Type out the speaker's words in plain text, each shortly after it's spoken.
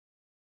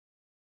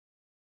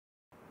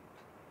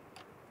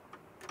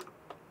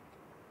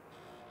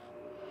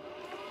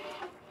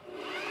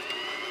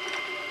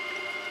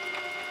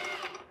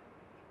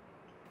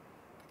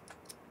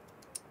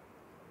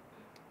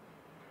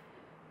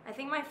I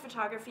think my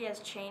photography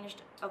has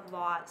changed a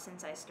lot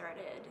since I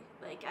started.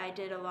 Like, I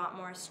did a lot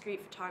more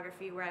street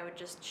photography where I would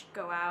just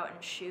go out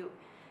and shoot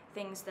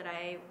things that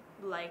I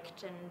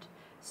liked and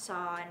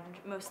saw, and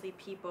mostly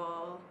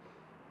people.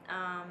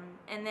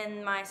 And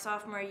then my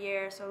sophomore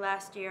year, so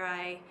last year,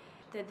 I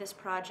did this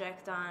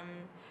project on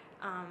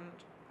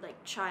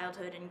like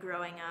childhood and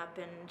growing up,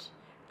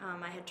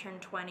 and I had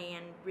turned 20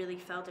 and really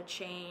felt a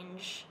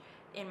change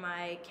in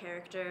my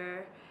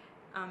character,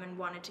 and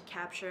wanted to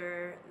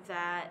capture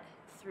that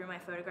through my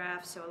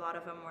photographs. So a lot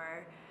of them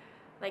were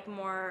like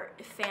more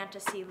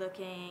fantasy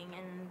looking,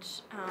 and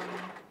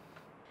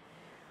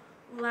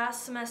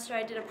last semester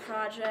I did a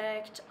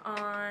project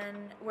on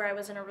where I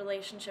was in a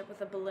relationship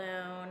with a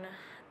balloon,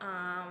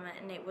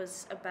 and it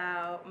was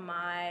about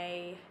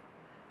my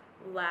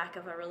lack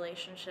of a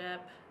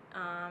relationship,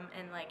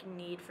 and like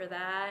need for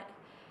that,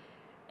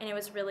 and it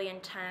was really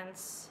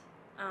intense,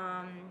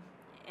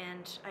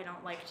 and I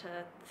don't like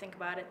to think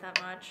about it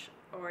that much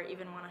or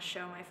even want to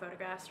show my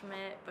photographs from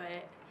it,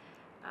 but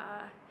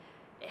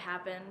it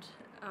happened.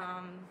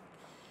 I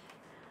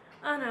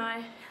don't know,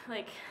 I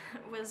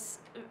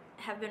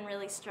have been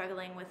really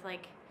struggling with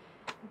like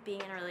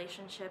being in a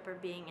relationship or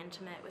being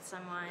intimate with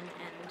someone,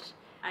 and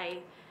I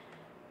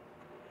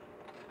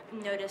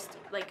noticed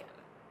like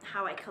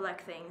how I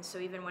collect things. So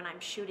even when I'm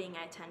shooting,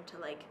 I tend to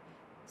like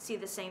see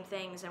the same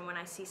things, and when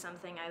I see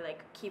something, I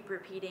like keep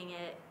repeating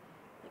it.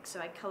 Like, so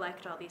I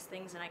collect all these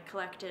things, and I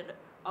collected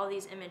all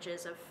these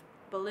images of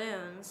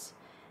balloons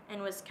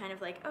and was kind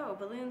of like, oh,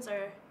 balloons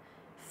are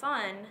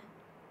fun.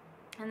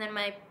 And then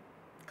my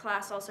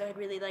class also had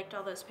really liked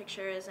all those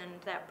pictures, and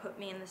that put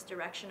me in this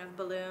direction of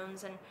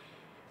balloons. And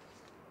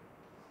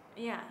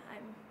yeah,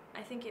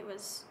 I think it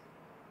was,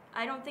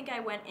 I don't think I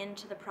went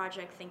into the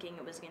project thinking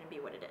it was going to be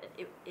what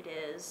it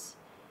is.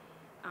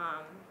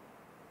 I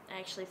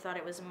actually thought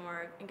it was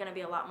going to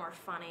be a lot more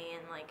funny,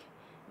 and like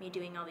me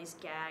doing all these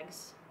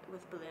gags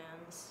with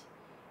balloons,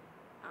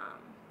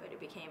 but it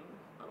became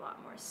a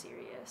lot more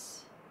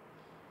serious.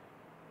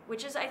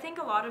 Which is, I think,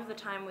 a lot of the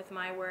time with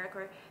my work,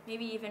 or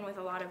maybe even with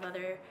a lot of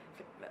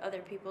other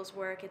people's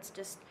work, it's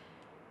just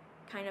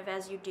kind of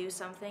as you do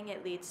something,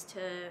 it leads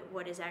to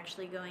what is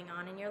actually going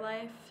on in your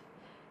life.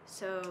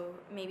 So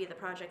maybe the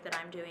project that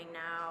I'm doing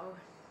now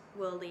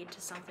will lead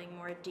to something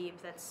more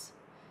deep that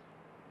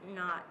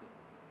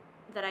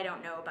I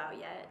don't know about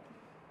yet.